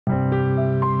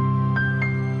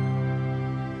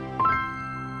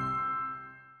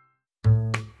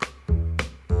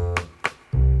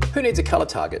Who needs a color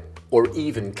target or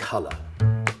even color?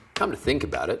 Come to think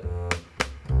about it,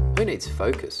 who needs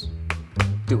focus?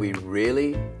 Do we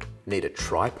really need a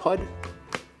tripod?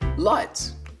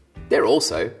 Lights, they're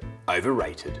also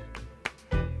overrated.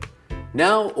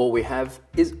 Now all we have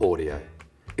is audio.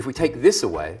 If we take this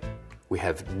away, we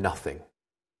have nothing.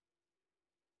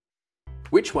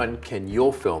 Which one can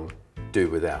your film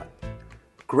do without?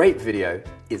 Great video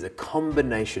is a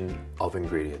combination of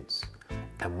ingredients,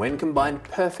 and when combined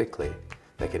perfectly,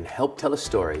 they can help tell a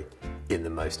story in the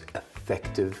most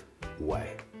effective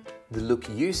way. The look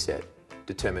you set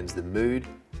determines the mood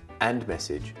and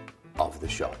message of the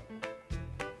shot.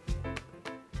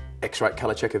 X-Rite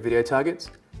ColorChecker video targets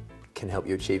can help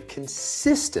you achieve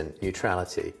consistent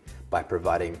neutrality by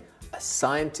providing a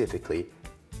scientifically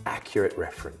accurate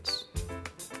reference,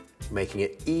 making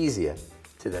it easier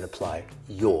to then apply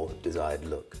your desired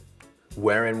look.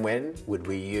 Where and when would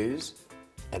we use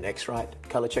an X-Rite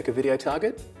ColorChecker video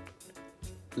target?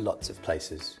 Lots of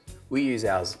places. We use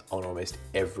ours on almost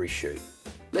every shoot.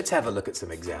 Let's have a look at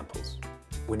some examples.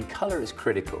 When color is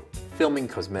critical, filming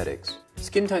cosmetics,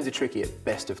 skin tones are tricky at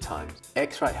best of times.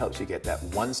 X-Rite helps you get that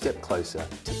one step closer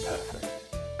to perfect.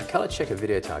 A ColorChecker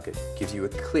video target gives you a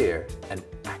clear and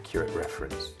accurate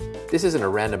reference. This isn't a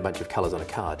random bunch of colors on a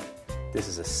card. This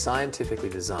is a scientifically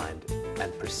designed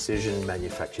and precision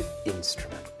manufactured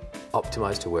instrument,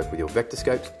 optimized to work with your vector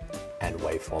scopes and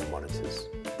waveform monitors.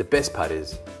 The best part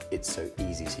is, it's so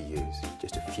easy to use.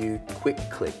 Just a few quick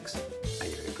clicks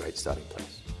and you're in a great starting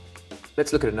place.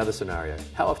 Let's look at another scenario.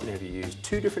 How often have you used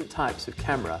two different types of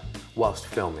camera whilst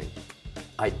filming?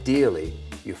 Ideally,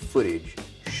 your footage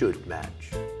should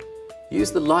match.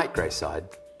 Use the light grey side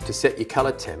to set your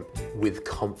color temp with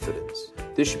confidence.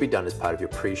 This should be done as part of your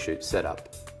pre-shoot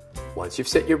setup. Once you've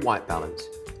set your white balance,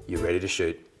 you're ready to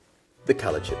shoot the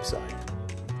color chip side.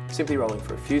 Simply rolling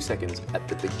for a few seconds at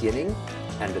the beginning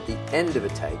and at the end of a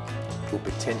take will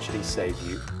potentially save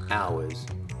you hours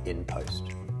in post.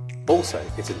 Also,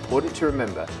 it's important to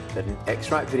remember that an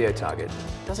X-Rite video target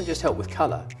doesn't just help with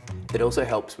color, it also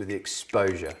helps with the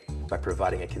exposure by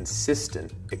providing a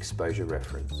consistent exposure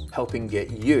reference, helping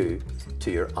get you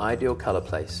to your ideal color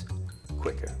place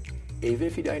quicker. Even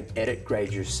if you don't edit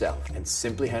grade yourself and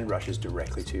simply hand brushes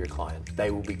directly to your client,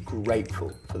 they will be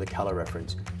grateful for the color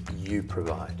reference you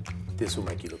provide. This will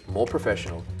make you look more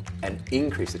professional and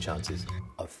increase the chances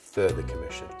of further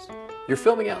commissions. You're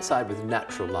filming outside with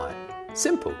natural light.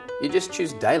 Simple, you just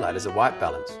choose daylight as a white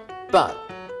balance. But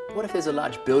what if there's a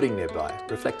large building nearby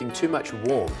reflecting too much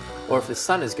warmth, or if the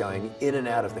sun is going in and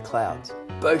out of the clouds?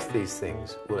 Both these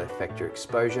things will affect your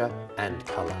exposure and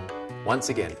color. Once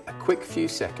again, a quick few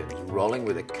seconds rolling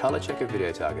with a ColorChecker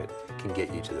video target can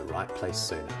get you to the right place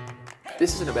sooner.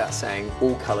 This isn't about saying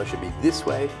all color should be this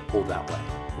way or that way.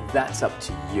 That's up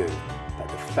to you. But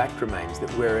the fact remains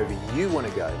that wherever you want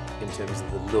to go in terms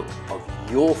of the look of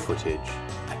your footage,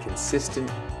 a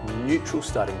consistent, neutral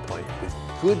starting point with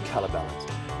good color balance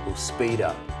will speed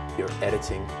up your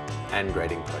editing and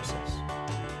grading process.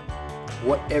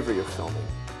 Whatever you're filming,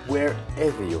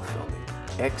 wherever you're filming,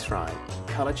 X-Rite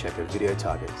ColorChecker video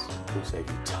targets will save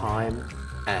you time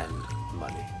and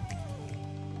money.